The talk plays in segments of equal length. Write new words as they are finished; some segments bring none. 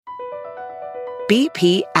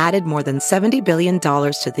BP added more than $70 billion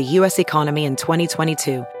to the U.S. economy in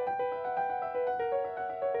 2022.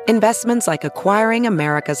 Investments like acquiring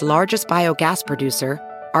America's largest biogas producer,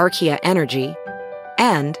 Archaea Energy,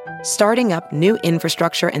 and starting up new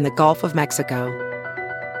infrastructure in the Gulf of Mexico.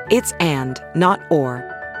 It's and, not or.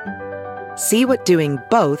 See what doing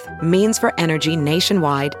both means for energy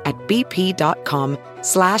nationwide at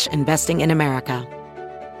bp.com/investing in America.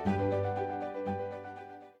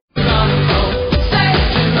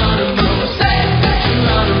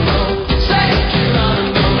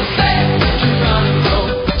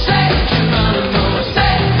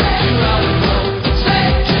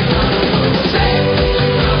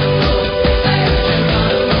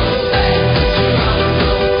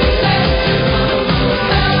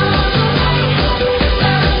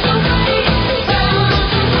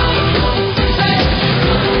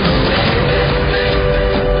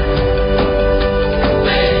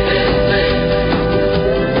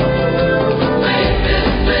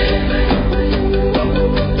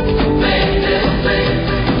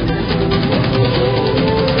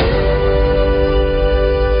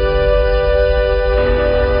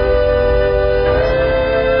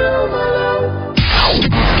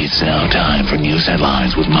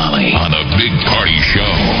 Headlines with Molly on the Big Party Show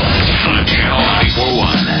on Channel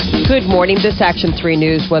 94.1. Good morning. This Action 3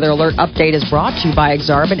 News Weather Alert update is brought to you by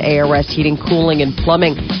Exarban ARS Heating, Cooling, and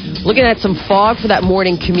Plumbing. Looking at some fog for that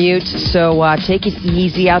morning commute, so take it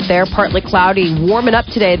easy out there. Partly cloudy, warming up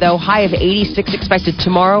today, though. High of 86 expected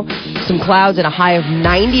tomorrow. Some clouds and a high of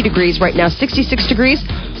 90 degrees right now, 66 degrees.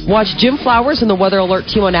 Watch Jim Flowers and the Weather Alert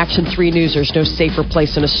team on Action 3 News. There's no safer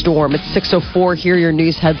place in a storm. It's 6:04. Here are your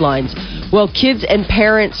news headlines. Well, kids and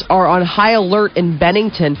parents are on high alert in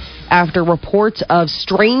Bennington after reports of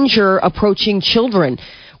stranger approaching children.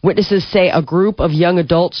 Witnesses say a group of young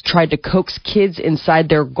adults tried to coax kids inside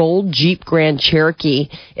their gold Jeep Grand Cherokee.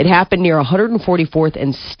 It happened near 144th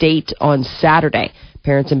and State on Saturday.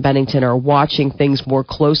 Parents in Bennington are watching things more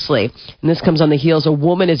closely. And this comes on the heels. A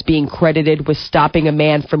woman is being credited with stopping a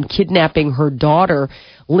man from kidnapping her daughter.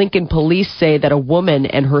 Lincoln police say that a woman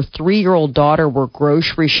and her 3-year-old daughter were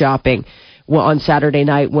grocery shopping on Saturday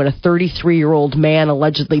night when a 33-year-old man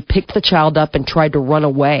allegedly picked the child up and tried to run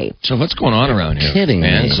away. So what's going on around here? Kidding,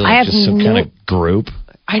 man. So I have just some kind of group.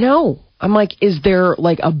 I know. I'm like, is there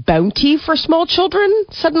like a bounty for small children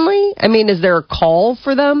suddenly? I mean, is there a call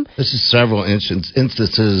for them? This is several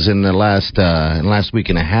instances in the last week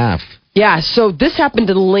and a half. Yeah, so this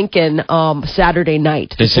happened in Lincoln Saturday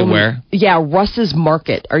night. They say where? Yeah, Russ's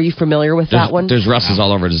Market. Are you familiar with that one? There's Russ's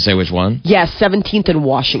all over. Does it say which one? Yeah, 17th and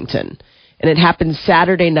Washington. And it happened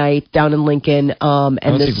Saturday night down in Lincoln. I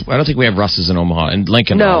don't think we have Russ's in Omaha. And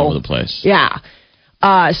Lincoln all over the place. Yeah.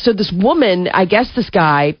 So this woman, I guess this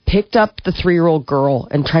guy, picked up the 3-year-old girl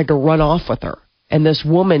and tried to run off with her. And this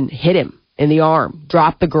woman hit him in the arm,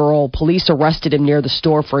 dropped the girl. Police arrested him near the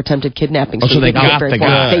store for attempted kidnapping. So they got the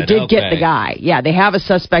guy. They did get the guy. Yeah, they have a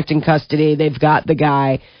suspect in custody. They've got the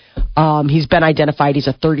guy. He's been identified. He's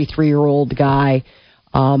a 33-year-old guy.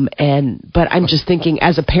 But I'm just thinking,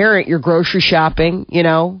 as a parent, you're grocery shopping, you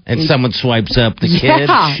know. And someone swipes up the kid. Yeah,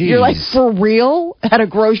 Jeez. you're like, for real? At a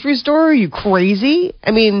grocery store? Are you crazy?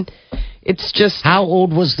 I mean, it's just... How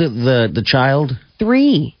old was the child?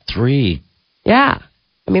 3. 3. Yeah.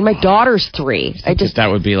 I mean, my daughter's 3. That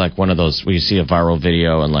would be like one of those where you see a viral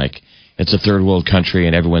video and like it's a third world country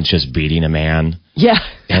and everyone's just beating a man. Yeah.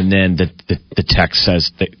 And then the text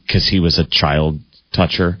says that because he was a child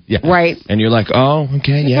toucher. Yeah. Right. And you're like, oh,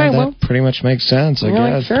 okay, yeah, that pretty much makes sense, I guess.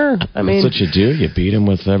 Like, sure. I mean, that's what you do. You beat him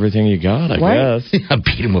with everything you got, I guess. I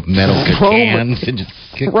beat him with metal cans and just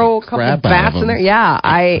throw a couple of bats in there. Yeah,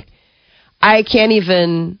 I can't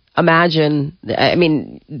even imagine. I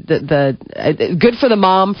mean, the good for the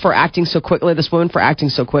mom for acting so quickly, this woman for acting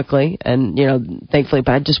so quickly, and, you know, thankfully,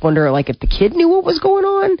 but I just wonder, like, if the kid knew what was going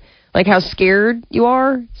on, like how scared you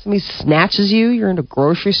are. Somebody snatches you, you're in a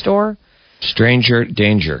grocery store. Stranger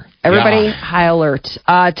danger. Everybody, high alert.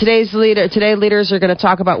 Today leaders are going to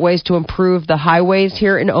talk about ways to improve the highways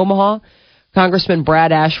here in Omaha. Congressman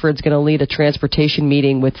Brad Ashford's going to lead a transportation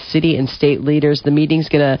meeting with city and state leaders. The meeting's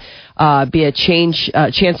going to be a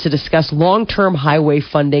chance to discuss long-term highway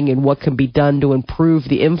funding and what can be done to improve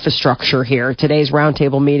the infrastructure here. Today's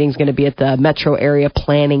roundtable meeting is going to be at the Metro Area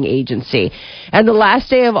Planning Agency. And the last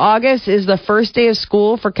day of August is the first day of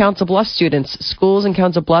school for Council Bluffs students. Schools in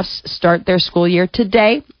Council Bluffs start their school year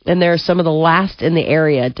today, and they're some of the last in the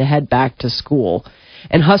area to head back to school.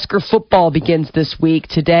 And Husker football begins this week.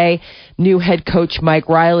 Today, new head coach Mike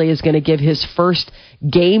Riley is going to give his first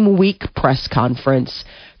game week press conference.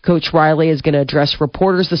 Coach Riley is going to address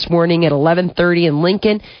reporters this morning at 11:30 in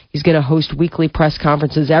Lincoln. He's going to host weekly press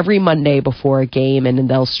conferences every Monday before a game, and then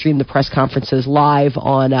they'll stream the press conferences live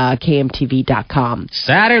on KMTV.com.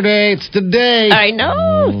 Saturday, it's the day. I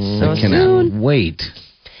know. So I cannot soon. wait.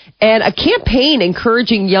 And a campaign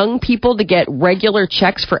encouraging young people to get regular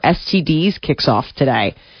checks for STDs kicks off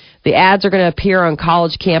today. The ads are going to appear on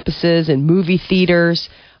college campuses and movie theaters,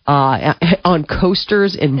 on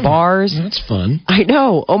coasters in bars. That's fun. I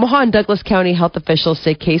know. Omaha and Douglas County health officials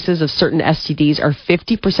say cases of certain STDs are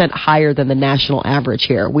 50% higher than the national average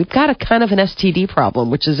here. We've got a kind of an STD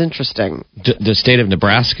problem, which is interesting. The state of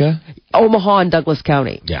Nebraska? Omaha and Douglas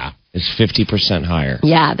County. Yeah. It's 50% higher.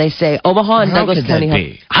 Yeah, they say Omaha and How Douglas could County. that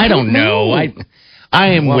be? I don't know.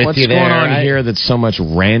 I am with What's you there. going on here that's so much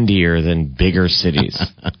randier than bigger cities?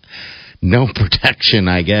 No protection,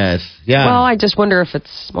 I guess. Yeah. Well, I just wonder if it's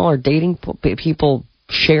smaller dating people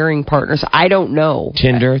sharing partners. I don't know.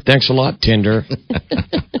 Tinder. Thanks a lot, Tinder.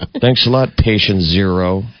 Thanks a lot, Patient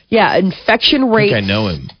Zero. Yeah, infection I rates think I know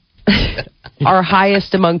him. are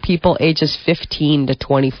highest among people ages 15 to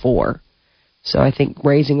 24. So I think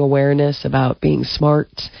raising awareness about being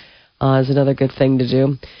smart is another good thing to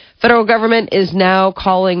do. Federal government is now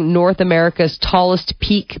calling North America's tallest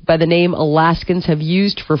peak by the name Alaskans have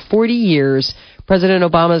used for 40 years. President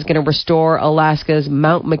Obama is going to restore Alaska's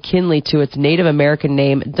Mount McKinley to its Native American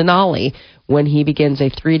name, Denali, when he begins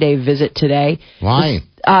a 3-day visit today. Why?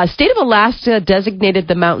 The state of Alaska designated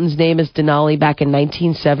the mountain's name as Denali back in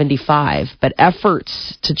 1975, but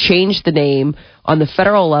efforts to change the name on the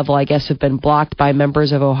federal level, I guess, have been blocked by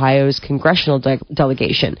members of Ohio's congressional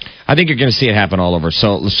delegation. I think you're going to see it happen all over.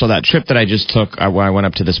 So that trip that I just took, I went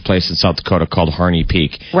up to this place in South Dakota called Harney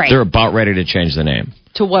Peak. Right. They're about ready to change the name.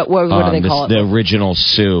 To what do they call it? The original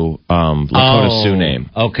Sioux, Lakota Sioux name.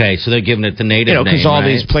 Okay, so they're giving it the native name, because all right?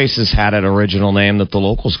 these places had an original name that the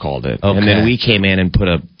locals called it. Okay. And then we came in and put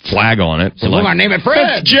a flag on it. So we're going to name it Fred.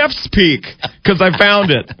 That's Jeff's Peak, because I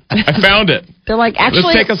found it. I found it. They're like,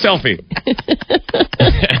 actually... Let's take a selfie.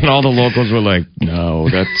 And all the locals were like, no,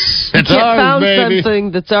 that's you found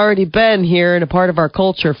something that's already been here and a part of our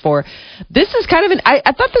culture for. This is kind of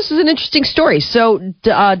I thought this was an interesting story. So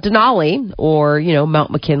Denali, or,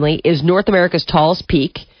 Mount McKinley, is North America's tallest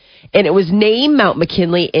peak. And it was named Mount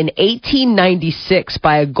McKinley in 1896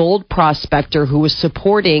 by a gold prospector who was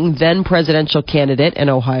supporting then presidential candidate and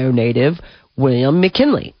Ohio native William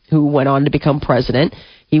McKinley, who went on to become president.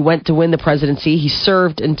 He went to win the presidency. He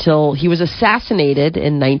served until he was assassinated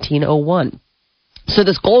in 1901. So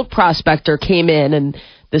this gold prospector came in, and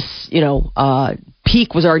this,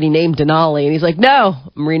 peak was already named Denali, and he's like, no,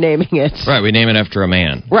 I'm renaming it. right. We name it after a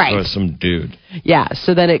man. Right. So it's some dude. Yeah.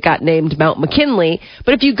 So then it got named Mount McKinley.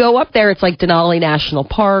 But if you go up there, it's like Denali National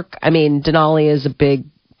Park. I mean, Denali is a big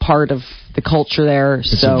part of the culture there.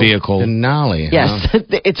 It's a vehicle. Denali. Yes,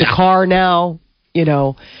 it's a car now.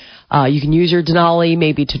 You can use your Denali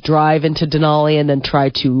maybe to drive into Denali and then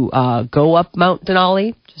try to go up Mount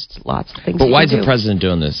Denali. Just lots of things. But why is the do. president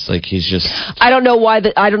doing this? Like, he's just... I don't know why.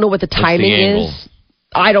 I don't know what the timing angle? is.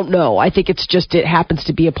 I don't know. I think it's just it happens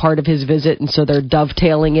to be a part of his visit, and so they're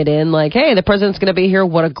dovetailing it in. Like, hey, the president's going to be here.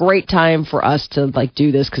 What a great time for us to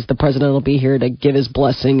do this, because the president will be here to give his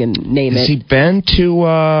blessing and name Has it. he been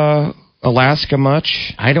to Alaska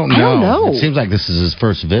much? I don't know. It seems like this is his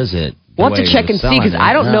first visit. We'll have to check and see, because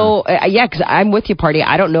I don't know. Because I'm with you, Party.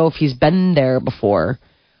 I don't know if he's been there before.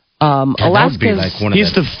 Alaska.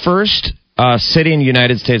 He's the first city in the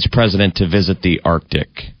United States president to visit the Arctic.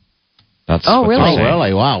 That's oh, what really? they're saying. Oh,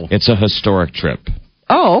 really? Wow. It's a historic trip.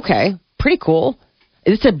 Oh, okay. Pretty cool.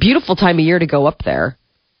 It's a beautiful time of year to go up there.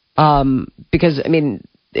 Because,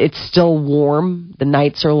 it's still warm. The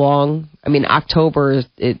nights are long. October,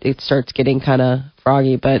 it starts getting kind of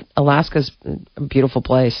froggy, but Alaska's a beautiful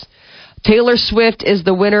place. Taylor Swift is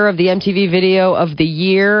the winner of the MTV Video of the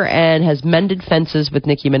Year and has mended fences with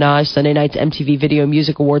Nicki Minaj. Sunday night's MTV Video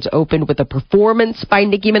Music Awards opened with a performance by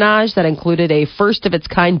Nicki Minaj that included a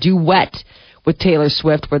first-of-its-kind duet with Taylor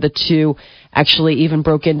Swift, where the two actually even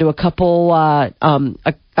broke into a couple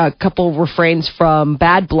refrains from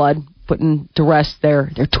Bad Blood, putting to rest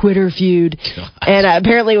their Twitter feud. God. And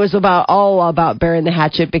apparently it was all about burying the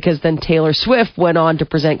hatchet, because then Taylor Swift went on to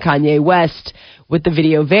present Kanye West with the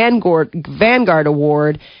Video Vanguard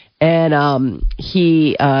Award. And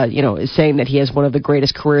he, is saying that he has one of the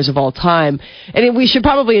greatest careers of all time. And we should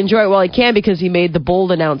probably enjoy it while he can, because he made the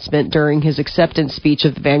bold announcement during his acceptance speech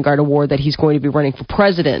of the Vanguard Award that he's going to be running for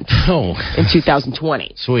president in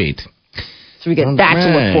 2020. Sweet. So we get that to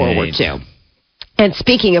look forward to. And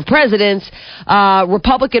speaking of presidents,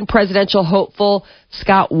 Republican presidential hopeful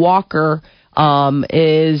Scott Walker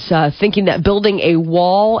is thinking that building a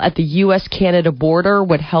wall at the U.S.-Canada border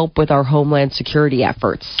would help with our homeland security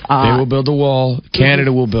efforts. They will build a wall.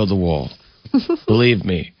 Canada will build a wall. Believe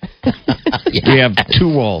me. We have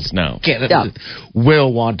 2 walls now. Canada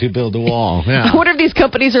will want to build a wall. Yeah. I wonder if these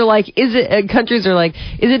companies are like, countries are like,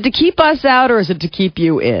 is it to keep us out or is it to keep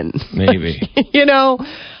you in? Maybe. You know,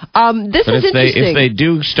 this is interesting. If they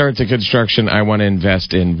do start the construction, I want to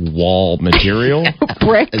invest in wall material.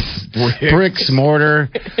 Bricks, mortar,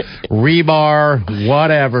 rebar,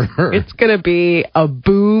 whatever. It's going to be a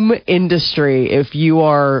boom industry if you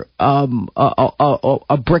are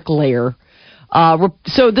a bricklayer.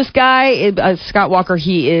 So this guy, Scott Walker,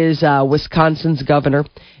 he is Wisconsin's governor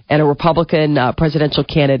and a Republican presidential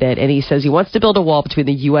candidate, and he says he wants to build a wall between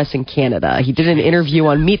the U.S. and Canada. He did an interview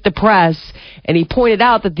on Meet the Press, and he pointed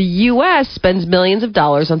out that the U.S. spends millions of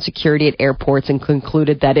dollars on security at airports and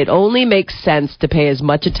concluded that it only makes sense to pay as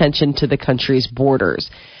much attention to the country's borders.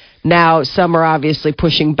 Now, some are obviously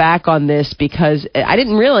pushing back on this because I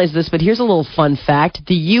didn't realize this, but here's a little fun fact.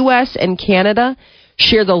 The U.S. and Canada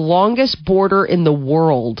share the longest border in the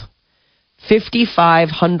world,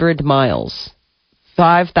 5,500 miles,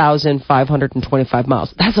 5,525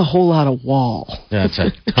 miles. That's a whole lot of wall. That's a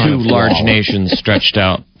 2 large nations stretched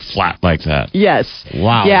out flat like that. Yes.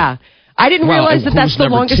 Wow. Yeah. I didn't realize that that's the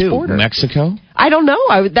longest 2? border. Mexico? I don't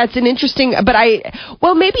know. That's an interesting, but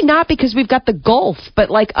well, maybe not because we've got the Gulf, but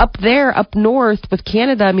like up there, up north with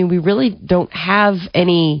Canada, I mean, we really don't have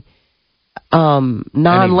any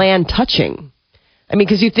non-land touching. I mean,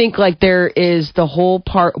 because you think like there is the whole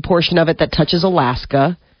portion of it that touches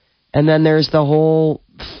Alaska, and then there's the whole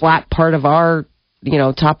flat part of our,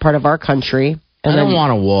 top part of our country. And I don't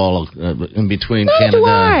want a wall in between Canada. Do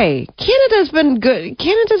I? Canada's been good.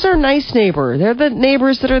 Canada's our nice neighbor. They're the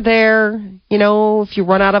neighbors that are there. If you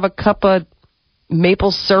run out of a cup of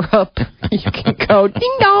maple syrup, you can go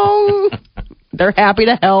ding dong. They're happy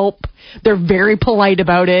to help. They're very polite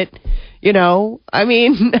about it. I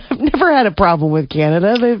mean, I've never had a problem with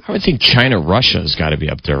Canada. I would think China-Russia's got to be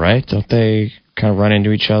up there, right? Don't they kind of run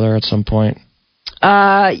into each other at some point?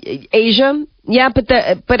 Asia, yeah,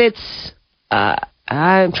 but it's.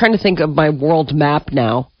 I'm trying to think of my world map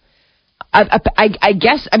now. I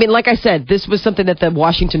guess, I mean, like I said, this was something that the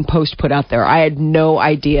Washington Post put out there. I had no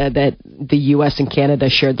idea that the U.S. and Canada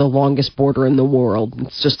shared the longest border in the world.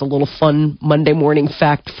 It's just a little fun Monday morning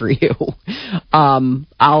fact for you.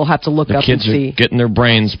 I'll have to look up and see. The kids are getting their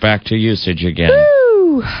brains back to usage again.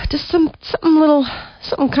 Woo! Just something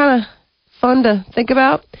kind of fun to think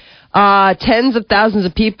about. Tens of thousands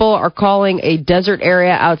of people are calling a desert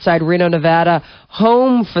area outside Reno, Nevada,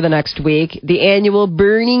 home for the next week. The annual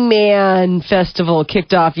Burning Man Festival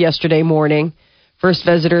kicked off yesterday morning. First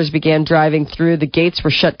visitors began driving through. The gates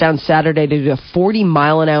were shut down Saturday due to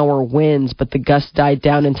 40-mile-an-hour winds, but the gusts died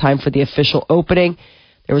down in time for the official opening.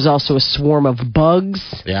 There was also a swarm of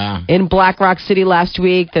bugs in Black Rock City last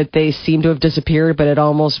week that they seemed to have disappeared, but it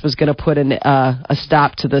almost was going to put a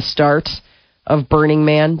stop to the start of Burning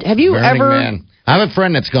Man. Have you ever? Man. I have a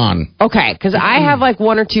friend that's gone. Okay, because I have like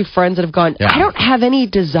 1 or 2 friends that have gone. Yeah. I don't have any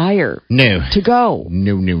desire to go.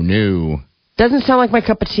 No. Doesn't sound like my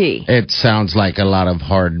cup of tea. It sounds like a lot of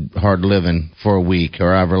hard living for a week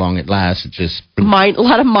or however long it lasts. It just a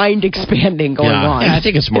lot of mind expanding going on. Yeah, I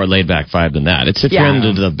think it's more laid back vibe than that. It's if you're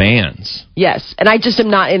into the bands. Yes, and I just am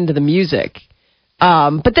not into the music.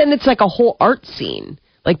 But then it's like a whole art scene.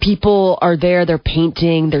 Like people are there, they're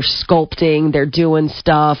painting, they're sculpting, they're doing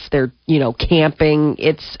stuff, they're camping.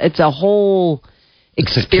 It's a whole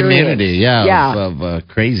experience. It's a community, of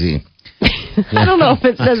crazy. I don't know if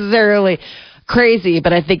it's necessarily crazy,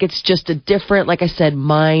 but I think it's just a different, like I said,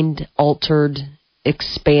 mind-altered,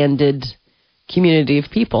 expanded community of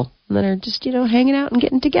people that are just, hanging out and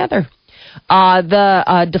getting together.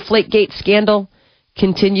 The Deflategate scandal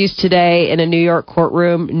continues today in a New York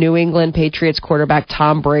courtroom. New England Patriots quarterback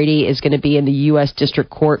Tom Brady is going to be in the U.S. District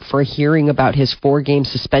Court for a hearing about his 4-game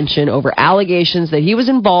suspension over allegations that he was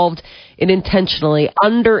involved in intentionally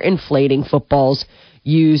underinflating footballs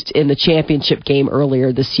used in the championship game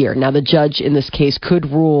earlier this year. Now, the judge in this case could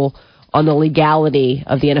rule on the legality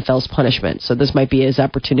of the NFL's punishment, so this might be his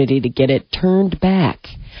opportunity to get it turned back.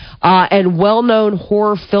 And well-known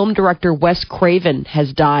horror film director Wes Craven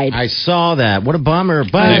has died. I saw that. What a bummer.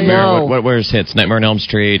 Where's hits? Nightmare on Elm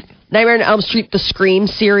Street. Nightmare on Elm Street, the Scream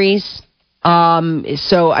series.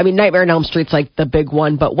 Nightmare on Elm Street's like the big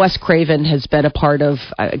one, but Wes Craven has been a part of,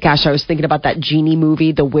 I was thinking about that genie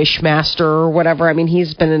movie, The Wishmaster or whatever. I mean,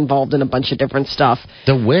 he's been involved in a bunch of different stuff.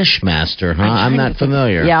 The Wishmaster, huh? I'm not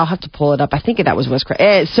familiar. Yeah, I'll have to pull it up. I think that was Wes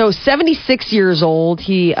Craven. So 76 years old.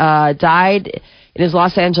 He died in his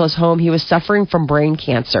Los Angeles home. He was suffering from brain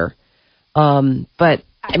cancer. But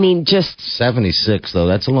I mean, just 76 though.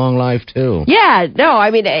 That's a long life too. yeah, no,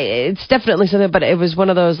 I mean, it's definitely something. But it was one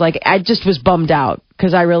of those like I just was bummed out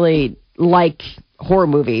because I really like horror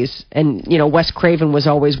movies, and Wes Craven was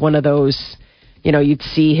always one of those. You'd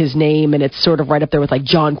see his name, and it's sort of right up there with like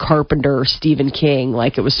John Carpenter or Stephen King.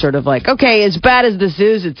 Like it was sort of like, okay, as bad as this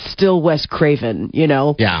is, it's still Wes Craven.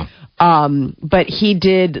 Yeah. But he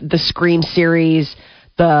did the Scream series.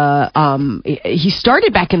 He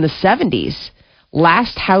started back in the 70s.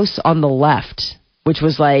 Last House on the Left, which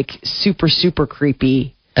was like super, super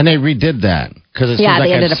creepy. And they redid that because it seems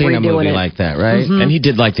like I've seen a movie like that, right? Mm-hmm. And he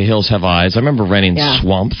did like The Hills Have Eyes. I remember renting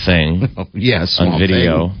Swamp Thing Swamp on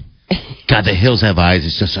video. Thing. God, The Hills Have Eyes.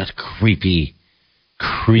 It's just such creepy.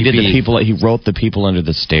 He did he wrote The People Under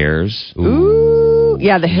the Stairs. Ooh.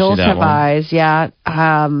 Yeah, The Hills Have one? Eyes. Yeah.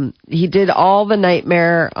 He did all the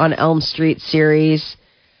Nightmare on Elm Street series.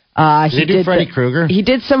 He did Freddy Krueger? He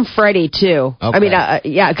did some Freddy, too. Okay. I mean,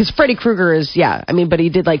 because Freddy Krueger is, but he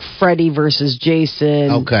did like Freddy versus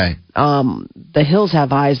Jason. Okay. The Hills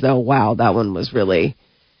Have Eyes, though, wow, that one was really...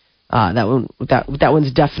 that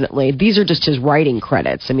one's definitely... These are just his writing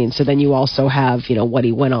credits. I mean, so then you also have, what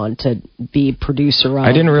he went on to be producer of.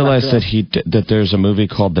 I didn't realize that there's a movie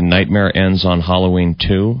called The Nightmare Ends on Halloween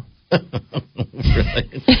 2. Really?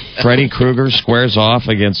 Freddy Krueger squares off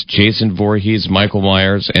against Jason Voorhees, Michael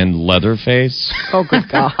Myers, and Leatherface. Oh, good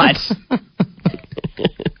God.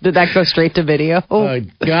 Did that go straight to video? Oh,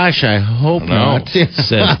 gosh, I hope not. It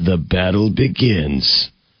says the battle begins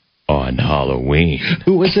on Halloween.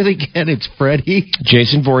 Who was it again? It's Freddy?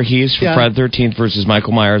 Jason Voorhees from Friday the 13th versus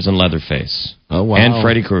Michael Myers and Leatherface. Oh, wow. And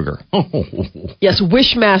Freddy Krueger. Oh. Yes,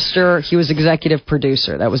 Wishmaster, he was executive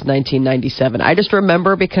producer. That was 1997. I just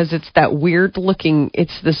remember because it's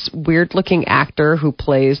this weird looking actor who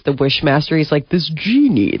plays the Wishmaster. He's like this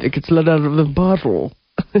genie that gets let out of the bottle.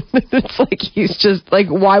 It's like he's just like,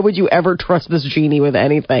 why would you ever trust this genie with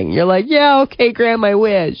anything? You're like, yeah, okay, grant my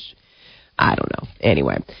wish. I don't know.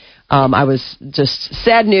 Anyway. I was just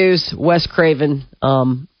sad news, Wes Craven,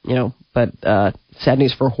 but sad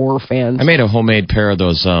news for horror fans. I made a homemade pair of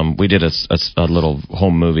those. We did a little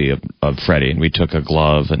home movie of Freddy, and we took a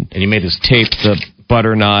glove and you made us tape the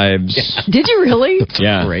butter knives. Yeah. Did you really?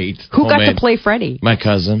 Yeah. Great. Who got to play Freddy? My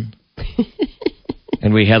cousin.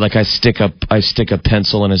 And we had I stick a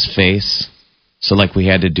pencil in his face. So, we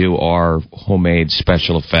had to do our homemade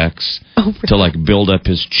special effects to, build up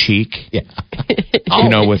his cheek. Yeah.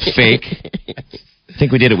 With fake. I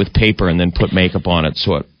think we did it with paper and then put makeup on it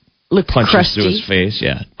so it looked punches crusty. through his face.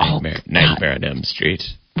 Yeah. Nightmare on Elm Street.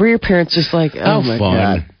 Were your parents just like, oh, my fun.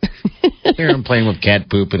 God. There I'm playing with cat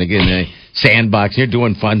poop and again, a sandbox. You're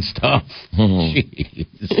doing fun stuff. Jeez.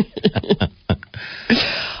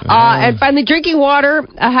 And finally, drinking water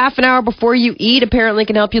a half an hour before you eat apparently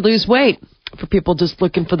can help you lose weight. For people just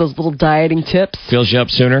looking for those little dieting tips. Fills you up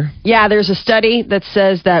sooner? Yeah, there's a study that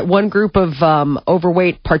says that one group of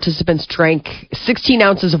overweight participants drank 16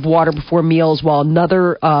 ounces of water before meals while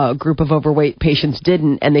another group of overweight patients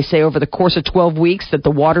didn't. And they say over the course of 12 weeks that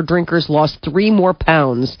the water drinkers lost 3 more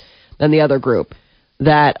pounds than the other group.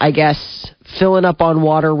 That, I guess, filling up on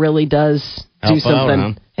water really does do something.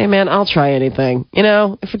 Out, huh? Hey, man, I'll try anything.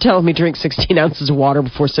 If you're telling me drink 16 ounces of water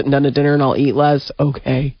before sitting down to dinner and I'll eat less,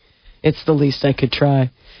 okay. It's the least I could try.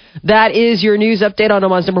 That is your news update on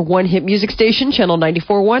Oman's number one hit music station, Channel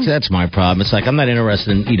 94.1. That's my problem. It's like I'm not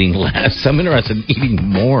interested in eating less. I'm interested in eating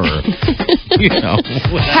more.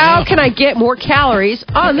 How can I get more calories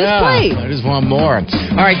on this plate? I just want more.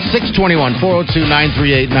 All right, 621,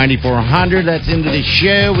 402-938-9400. That's into the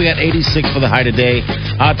show. We got 86 for the high today.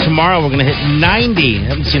 Tomorrow we're going to hit 90.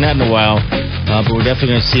 Haven't seen that in a while, but we're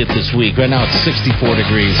definitely going to see it this week. Right now it's 64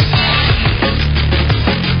 degrees.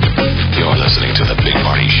 You're listening to The Big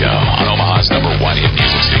Party Show on Omaha's number one hit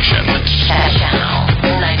music station. Channel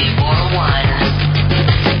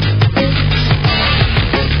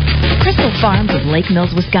 94.1. Crystal Farms of Lake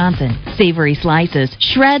Mills, Wisconsin. Savory slices,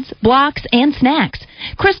 shreds, blocks, and snacks.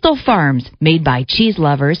 Crystal Farms, made by cheese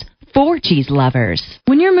lovers for cheese lovers.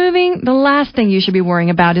 When you're moving, the last thing you should be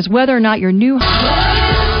worrying about is whether or not your new...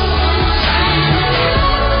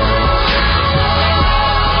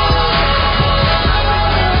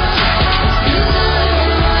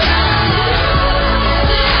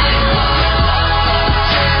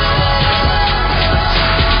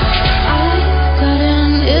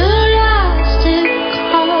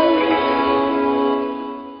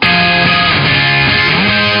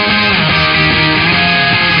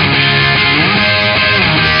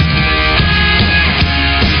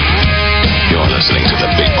 Listening to The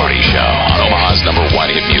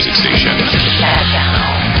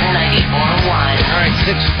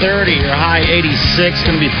 86.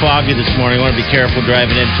 Going to be foggy this morning. Want to be careful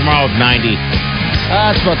driving in. Tomorrow, 90.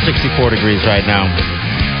 It's about 64 degrees right now.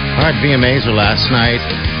 All right, VMAs were last night.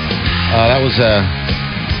 That was a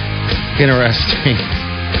interesting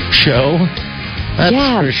show. That's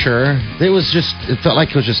for sure. It felt like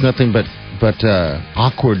it was just nothing but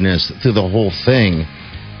awkwardness through the whole thing.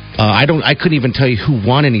 I couldn't even tell you who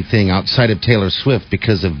won anything outside of Taylor Swift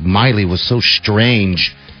because of Miley was so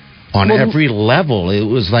strange on every level. It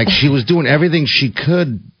was like she was doing everything she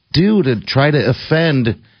could do to try to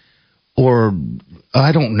offend, or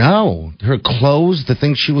I don't know, her clothes, the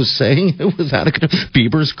things she was saying. It was out of control.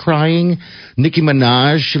 Bieber's crying. Nicki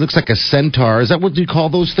Minaj, she looks like a centaur. Is that what you call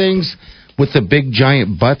those things? With the big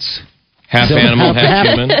giant butts? Half animal, half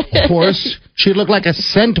human. Horse. She looked like a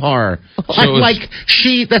centaur.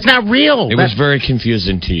 That's not real. It was very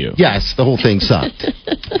confusing to you. Yes, the whole thing sucked.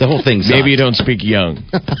 Maybe you don't speak young.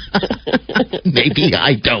 Maybe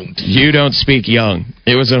I don't. You don't speak young.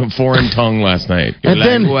 It was in a foreign tongue last night. You're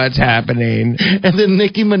like, what's happening? And then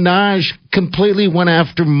Nicki Minaj completely went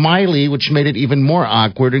after Miley, which made it even more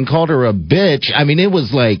awkward, and called her a bitch. I mean, it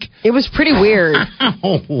was like... It was pretty weird.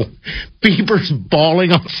 Bieber's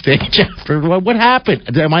bawling on stage after. What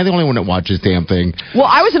happened? Am I the only one that watches damn thing? Well,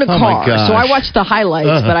 I was in a car, so I watched the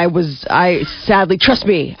highlights, but I sadly, trust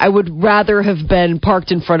me, I would rather have been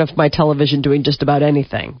parked in front of my television doing just about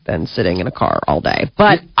anything than sitting in a car all day.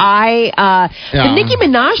 But the Nicki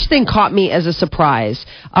Minaj thing caught me as a surprise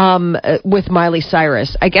with Miley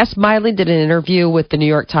Cyrus. I guess Miley did an interview with the New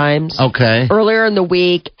York Times earlier in the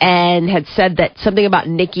week and had said that something about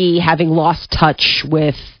Nicki having lost touch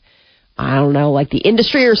with, I don't know, like the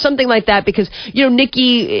industry or something like that, because, you know,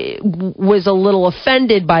 Nicki was a little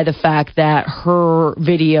offended by the fact that her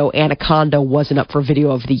video Anaconda wasn't up for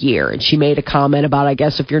Video of the Year. And she made a comment about, I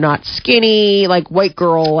guess, if you're not skinny, like white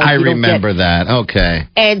girl. Like, I remember that. Okay.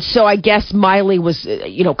 And so I guess Miley was,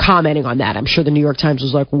 commenting on that. I'm sure the New York Times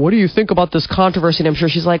was like, what do you think about this controversy? And I'm sure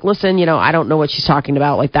she's like, listen, I don't know what she's talking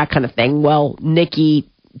about, like that kind of thing. Well, Nicki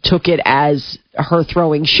took it as her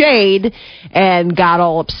throwing shade and got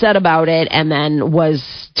all upset about it, and then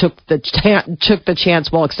took the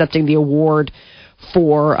chance while accepting the award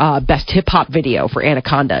for best hip hop video for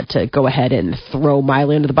Anaconda to go ahead and throw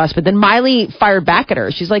Miley under the bus. But then Miley fired back at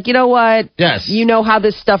her. She's like, you know what? Yes. You know how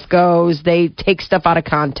this stuff goes. They take stuff out of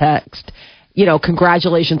context.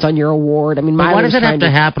 Congratulations on your award. I mean, Miley, why does it have to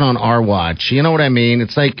happen on our watch? You know what I mean?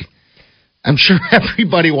 It's like, I'm sure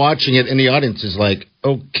everybody watching it in the audience is like,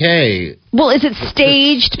 okay. Well, is it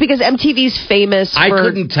staged? Because MTV's famous for... I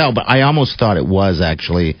couldn't tell, but I almost thought it was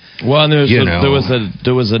actually. Well, and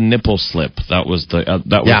there was a nipple slip. That was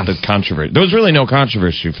the controversy. There was really no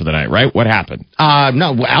controversy for the night, right? What happened?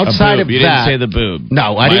 No, outside of that. You didn't say the boob.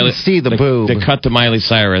 No, I didn't see the boob. They cut to Miley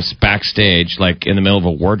Cyrus backstage, like in the middle of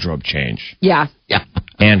a wardrobe change. Yeah.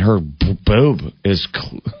 And her boob is...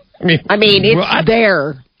 I mean, it's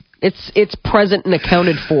there. It's present and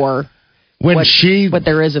accounted for. What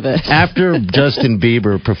there is of it. After Justin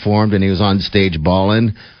Bieber performed and he was on stage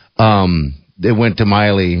bawling, it went to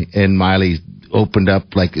Miley, and Miley opened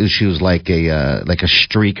up like she was like a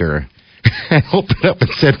streaker. And opened up and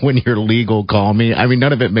said, "When you're legal, call me." I mean,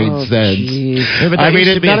 none of it made sense. Yeah, but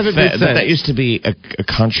none of it made sense. That used to be a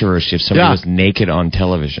controversy if somebody was naked on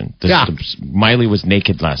television. Miley was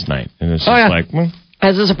naked last night, and it's just like. Well,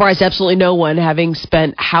 as a surprise, absolutely no one, having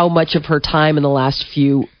spent how much of her time in the last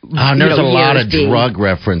few there's a lot of drug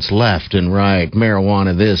reference left and right.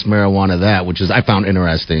 Marijuana this, marijuana that, which I found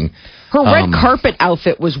interesting. Her red carpet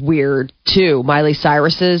outfit was weird, too. Miley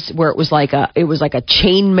Cyrus's, where it was like a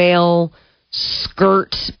chainmail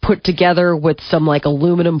skirt put together with some like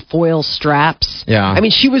aluminum foil straps. Yeah. I mean,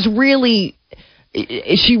 she really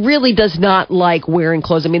does not like wearing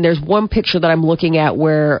clothes. I mean, there's one picture that I'm looking at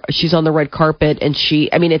where she's on the red carpet and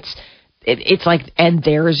it's like, and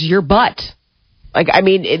there's your butt. Like, I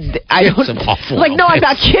mean, it's an awful like, no, I'm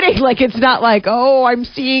not kidding. Like, it's not like, oh, I'm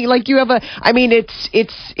seeing, like, you have I mean,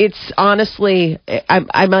 it's honestly,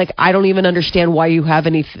 I'm like, I don't even understand why you have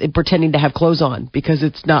pretending to have clothes on, because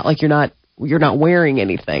it's not like you're not wearing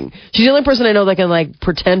anything. She's the only person I know that can like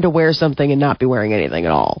pretend to wear something and not be wearing anything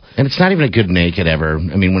at all. And it's not even a good naked ever.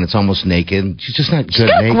 I mean, when it's almost naked, she's just not good naked. She's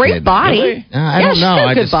got a great body. Really? I don't know. She's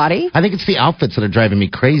got a good body. I think it's the outfits that are driving me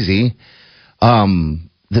crazy.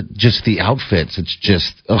 Just the outfits. It's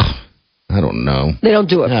just, I don't know. They don't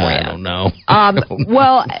do it for you. I don't know.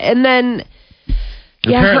 Well, and then...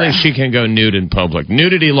 Apparently she can go nude in public.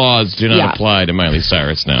 Nudity laws do not apply to Miley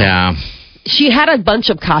Cyrus now. Yeah. She had a bunch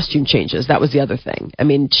of costume changes. That was the other thing. I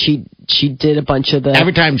mean, she did a bunch of the...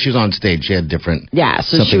 Every time she was on stage, she had different... Yeah,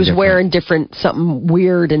 so she was wearing something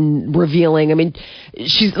weird and revealing. I mean,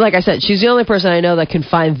 she's like I said, she's the only person I know that can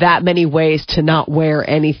find that many ways to not wear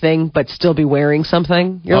anything but still be wearing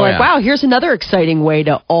something. You're wow, here's another exciting way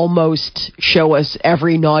to almost show us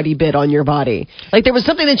every naughty bit on your body. Like there was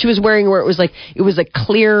something that she was wearing where it was a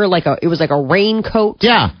clear, it was like a raincoat.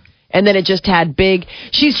 Yeah. And then it just had big...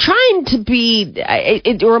 She's trying to be...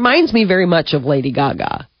 It reminds me very much of Lady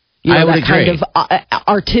Gaga. You know, I would that agree. kind of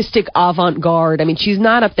artistic avant-garde. I mean, she's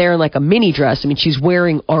not up there in like a mini dress. I mean, she's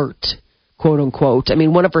wearing art, quote unquote. I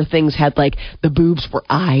mean, one of her things had like the boobs were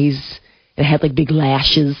eyes. It had like big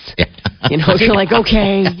lashes. You know, you're like,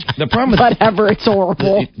 okay, the problem with whatever, it's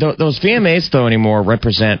horrible. Those VMAs, though, anymore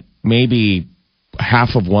represent maybe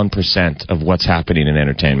 0.5% of what's happening in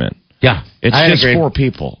entertainment. Yeah, it's just agree. 4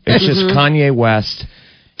 people. It's just Kanye West,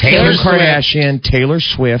 Taylor Kardashian, Taylor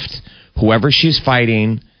Swift, whoever she's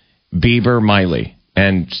fighting, Bieber, Miley.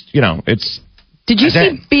 And, you know, it's... Did you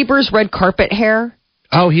see Bieber's red carpet hair?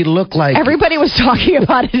 Oh, he looked like... Everybody was talking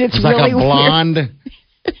about it. It's really like a blonde... weird.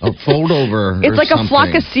 A fold over. It's like something. A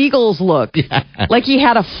flock of seagulls look. Yeah. Like he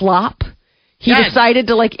had a flop. He decided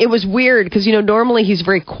to it was weird because, you know, normally he's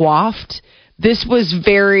very coiffed. This was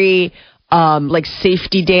very... like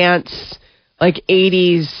safety dance, like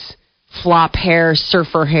 80s flop hair,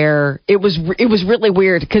 surfer hair. It was really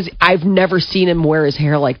weird because I've never seen him wear his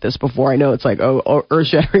hair like this before. I know it's like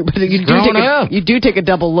earth-shattering, but you do take a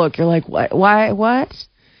double look. You're like, what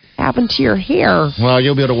happened to your hair? Well,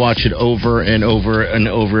 you'll be able to watch it over and over and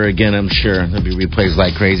over again, I'm sure. There'll be replays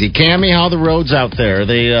like crazy. Cammie, how are the roads out there? Are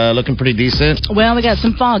they looking pretty decent? Well, we got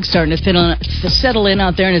some fog starting to settle in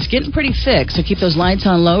out there, and it's getting pretty thick. So keep those lights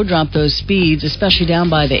on low, drop those speeds, especially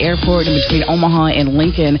down by the airport in between Omaha and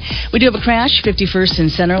Lincoln. We do have a crash, 51st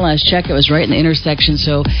and Center. Last check, it was right in the intersection.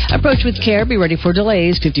 So approach with care. Be ready for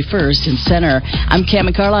delays, 51st and Center. I'm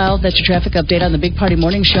Cammie Carlisle. That's your traffic update on the Big Party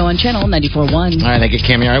Morning Show on Channel 94.1. All right, thank you,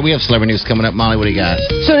 Cammie. All right, we have celebrity news coming up. Molly, what do you got?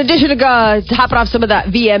 So in addition to topping off some of that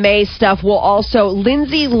VMA stuff, we'll also...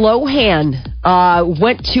 Lindsay Lohan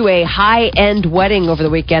went to a high-end wedding over the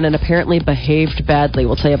weekend and apparently behaved badly.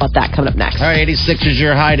 We'll tell you about that coming up next. All right, 86 is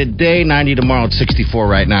your high today, 90 tomorrow, it's 64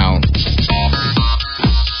 right now.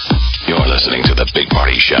 You're listening to The Big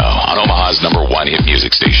Party Show on Omaha's #1 hit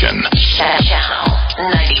music station. Channel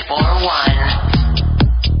 94.1.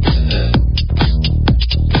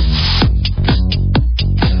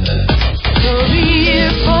 Career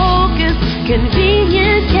focus,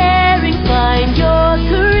 convenient caring, find your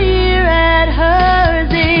career at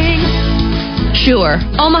Herzing. Sure,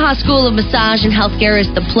 Omaha School of Massage and Healthcare is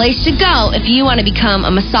the place to go if you want to become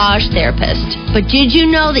a massage therapist. But did you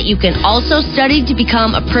know that you can also study to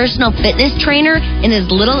become a personal fitness trainer in as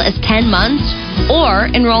little as 10 months? Or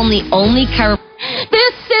enroll in the only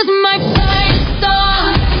This is my fight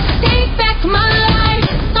song. Take back my life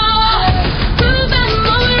song. Prove I'm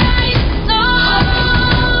alright song.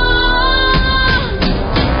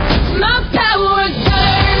 My power's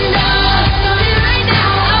turned on. Right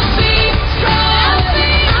now I'll be strong.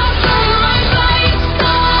 I'll sing my fight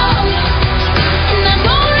song. And I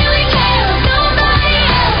don't really care if nobody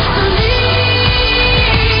else believes.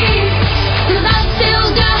 'Cause I still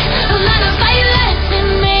got a lot of fight left in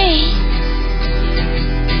me.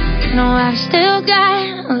 No, I've still got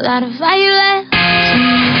a lot of fire left.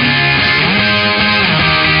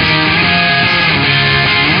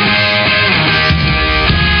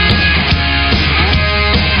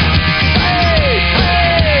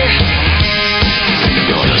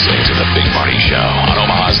 You're listening to The Big Party Show on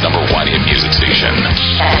Omaha's #1 hit music station.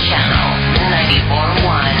 Channel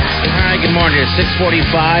 94.1. All right, good morning. It's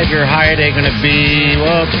 6:45. Your high today going to be,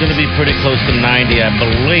 it's going to be pretty close to 90, I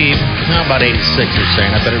believe. How about 86, you're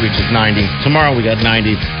saying? I bet it reaches 90. Tomorrow we got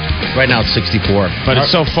 90. Right now it's 64. But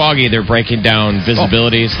it's so foggy, they're breaking down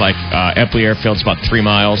visibilities. Like Epley Airfield's about 3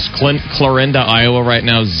 miles. Clarinda, Iowa right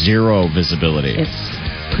now, 0 visibility.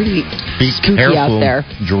 It's pretty Be spooky careful out there.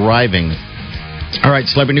 driving. All right,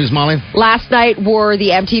 celebrity news, Molly. Last night were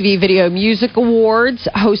the MTV Video Music Awards,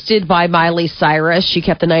 hosted by Miley Cyrus. She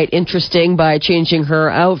kept the night interesting by changing her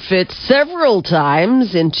outfit several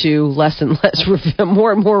times into less and less,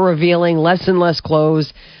 more and more revealing, less and less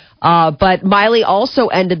clothes. But Miley also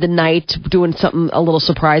ended the night doing something a little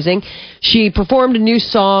surprising. She performed a new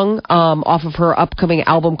song off of her upcoming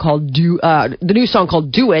album called the new song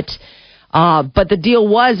called Do It. But the deal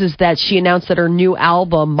is that she announced that her new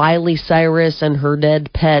album, Miley Cyrus and Her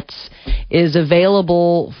Dead Pets, is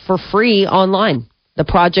available for free online.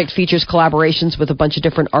 The project features collaborations with a bunch of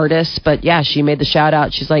different artists. But yeah, she made the shout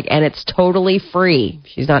out. She's like, and it's totally free.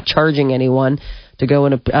 She's not charging anyone to go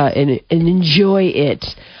and enjoy it.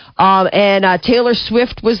 And Taylor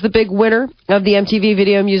Swift was the big winner of the MTV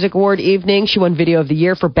Video Music Award evening. She won Video of the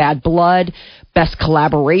Year for Bad Blood, Best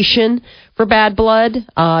Collaboration for Bad Blood.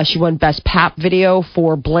 She won Best Pop Video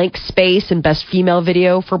for Blank Space and Best Female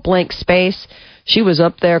Video for Blank Space. She was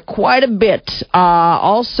up there quite a bit.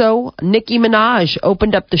 Also, Nicki Minaj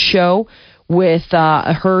opened up the show with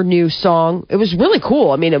her new song. It was really cool.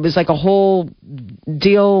 I mean, it was like a whole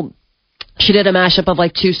deal. She did a mashup of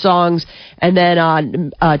like two songs, and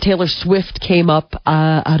then Taylor Swift came up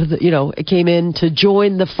out of the, it came in to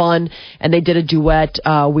join the fun, and they did a duet,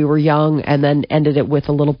 We Were Young, and then ended it with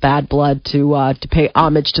a little Bad Blood to pay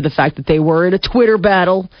homage to the fact that they were in a Twitter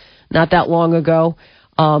battle not that long ago.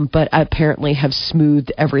 But apparently have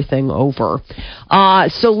smoothed everything over.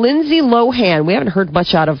 So Lindsay Lohan, we haven't heard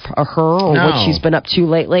much out of her or what she's been up to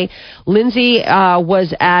lately. Lindsay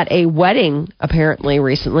was at a wedding, apparently,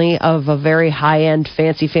 recently, of a very high-end,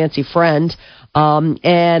 fancy friend.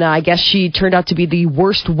 And I guess she turned out to be the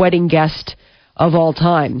worst wedding guest of all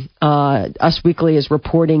time. Us Weekly is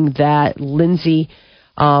reporting that Lindsay,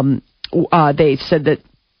 they said that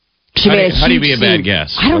how do you be a bad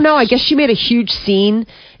guest? I don't know. I guess she made a huge scene.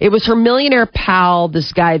 It was her millionaire pal,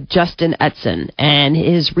 this guy, Justin Etzen, and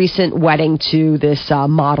his recent wedding to this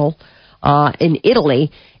model in Italy.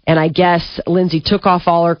 And I guess Lindsay took off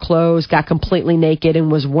all her clothes, got completely naked, and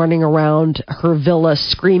was running around her villa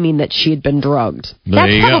screaming that she had been drugged.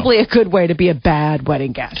 That's probably a good way to be a bad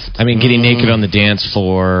wedding guest. I mean, getting naked on the dance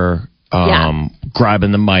floor,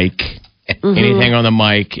 grabbing the mic. Anything on the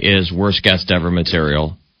mic is worst guest ever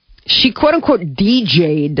material. She quote-unquote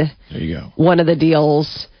DJ'd one of the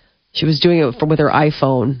deals. She was doing it with her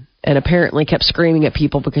iPhone and apparently kept screaming at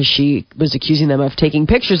people because she was accusing them of taking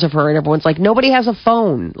pictures of her. And everyone's like, nobody has a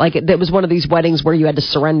phone. Like, it was one of these weddings where you had to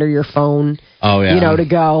surrender your phone, to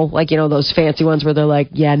go. Like, those fancy ones where they're like,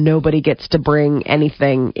 yeah, nobody gets to bring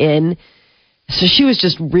anything in. So she was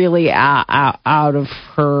just really out of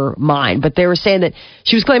her mind. But they were saying that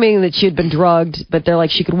she was claiming that she had been drugged, but they're like,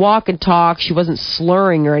 she could walk and talk. She wasn't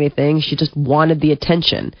slurring or anything. She just wanted the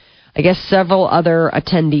attention. I guess several other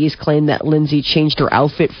attendees claimed that Lindsay changed her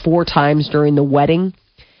outfit 4 times during the wedding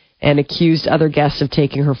and accused other guests of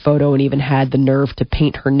taking her photo and even had the nerve to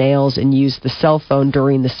paint her nails and use the cell phone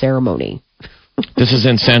during the ceremony. This is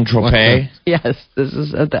in Saint-Tropez? Yes, this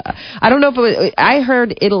is. I don't know if it was. I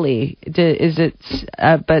heard Italy. Is it?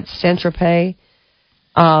 But Saint-Tropez.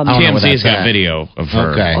 TMZ's got video of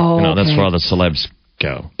her. Okay. That's where all the celebs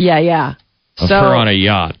go. Yeah. Of her on a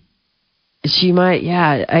yacht. She might.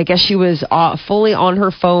 Yeah, I guess she was fully on her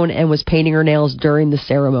phone and was painting her nails during the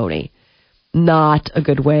ceremony. Not a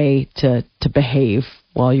good way to behave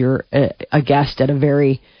while you're a guest at a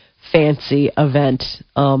very fancy event.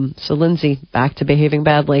 So Lindsay, back to behaving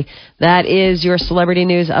badly. That is your celebrity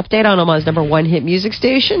news update on Omaha's #1 hit music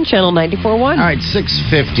station, Channel 94.1. All right,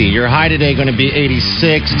 650. Your high today going to be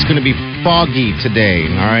 86. It's going to be foggy today.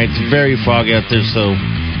 All right, it's very foggy out there, so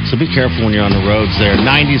be careful when you're on the roads there.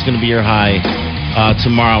 90 is going to be your high.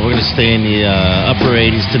 Tomorrow we're going to stay in the upper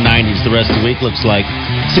 80s to 90s. The rest of the week looks like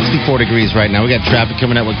 64 degrees right now. We got traffic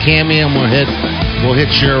coming out with Cammie, and we'll hit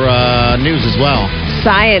your news as well.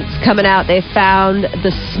 Science coming out. They found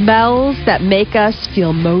the smells that make us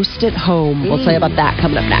feel most at home. We'll tell you about that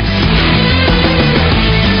coming up next.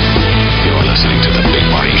 You're listening to The Big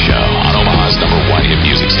Party Show on Omaha's #1 hit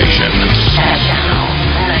music station. Channel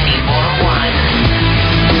 94.1.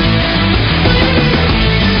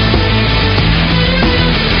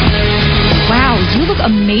 Wow, you look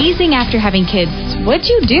amazing after having kids. What'd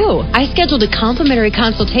you do? I scheduled a complimentary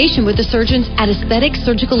consultation with the surgeons at Aesthetic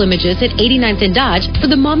Surgical Images at 89th and Dodge for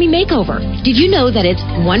the Mommy Makeover. Did you know that it's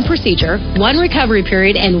 1 procedure, 1 recovery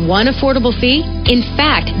period, and 1 affordable fee? In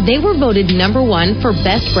fact, they were voted #1 for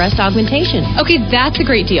best breast augmentation. Okay, that's a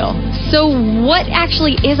great deal. So what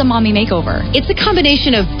actually is a mommy makeover? It's a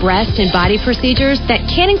combination of breast and body procedures that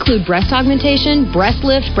can include breast augmentation, breast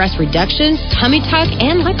lift, breast reduction, tummy tuck,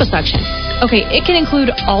 and liposuction. Okay, it can include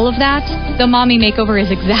all of that. The mommy makeover is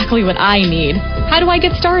exactly what I need. How do I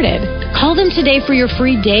get started? Call them today for your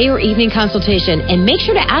free day or evening consultation and make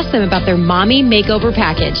sure to ask them about their mommy makeover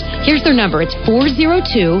package. Here's their number. It's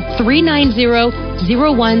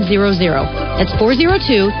 402-390-0100. That's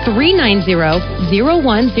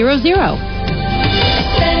 402-390-0100.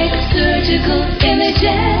 Aesthetic Surgical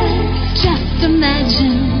Images. Just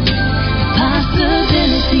imagine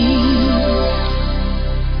possibilities.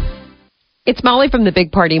 It's Molly from the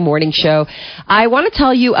Big Party Morning Show. I want to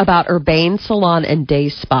tell you about Urbane Salon and Day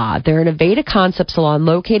Spa. They're an Aveda concept salon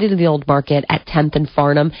located in the Old Market at 10th and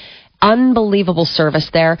Farnham. Unbelievable service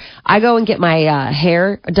there. I go and get my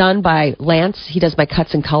hair done by Lance. He does my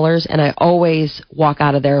cuts and colors, and I always walk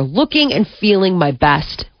out of there looking and feeling my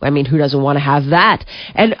best. I mean, who doesn't want to have that?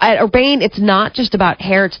 And at Urbane, it's not just about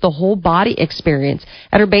hair, it's the whole body experience.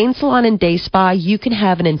 At Urbane Salon and Day Spa, you can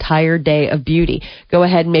have an entire day of beauty. Go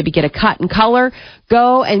ahead and maybe get a cut and color.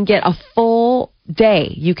 Go and get a full day.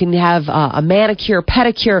 You can have a manicure,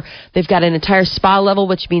 pedicure. They've got an entire spa level,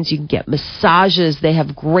 which means you can get massages. They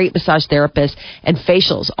have great massage therapists and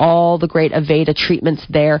facials, all the great Aveda treatments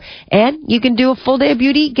there. And you can do a full day of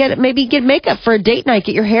beauty, maybe get makeup for a date night,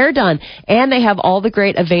 get your hair done. And they have all the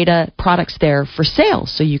great Aveda products there for sale,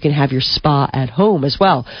 so you can have your spa at home as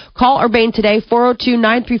well. Call Urbane today,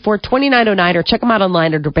 402-934-2909, or check them out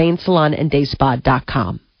online at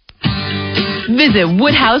urbanesalonanddayspa.com. Visit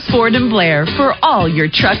Woodhouse Ford and Blair for all your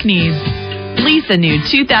truck needs. Lease a new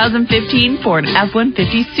 2015 Ford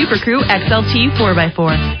F-150 Super Crew XLT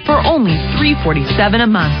 4x4 for only $347 a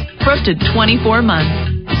month for up to 24 months.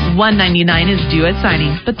 $199 is due at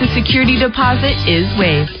signing, but the security deposit is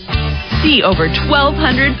waived. See over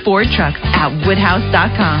 1,200 Ford trucks at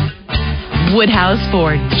Woodhouse.com. Woodhouse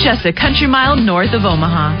Ford, just a country mile north of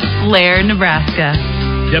Omaha, Blair, Nebraska.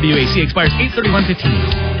 WAC expires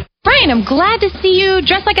 8/31/15. Brian, I'm glad to see you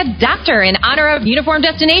dressed like a doctor in honor of Uniform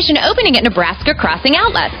Destination opening at Nebraska Crossing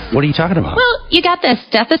Outlets. What are you talking about? Well, you got the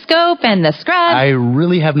stethoscope and the scrubs. I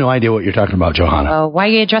really have no idea what you're talking about, Johanna. Why are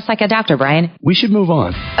you dressed like a doctor, Brian? We should move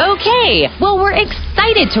on. Okay. Well, we're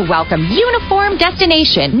excited to welcome Uniform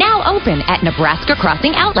Destination, now open at Nebraska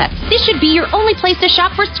Crossing Outlets. This should be your only place to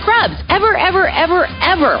shop for scrubs. Ever. Ever?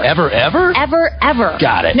 Ever.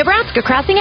 Got it. Nebraska Crossing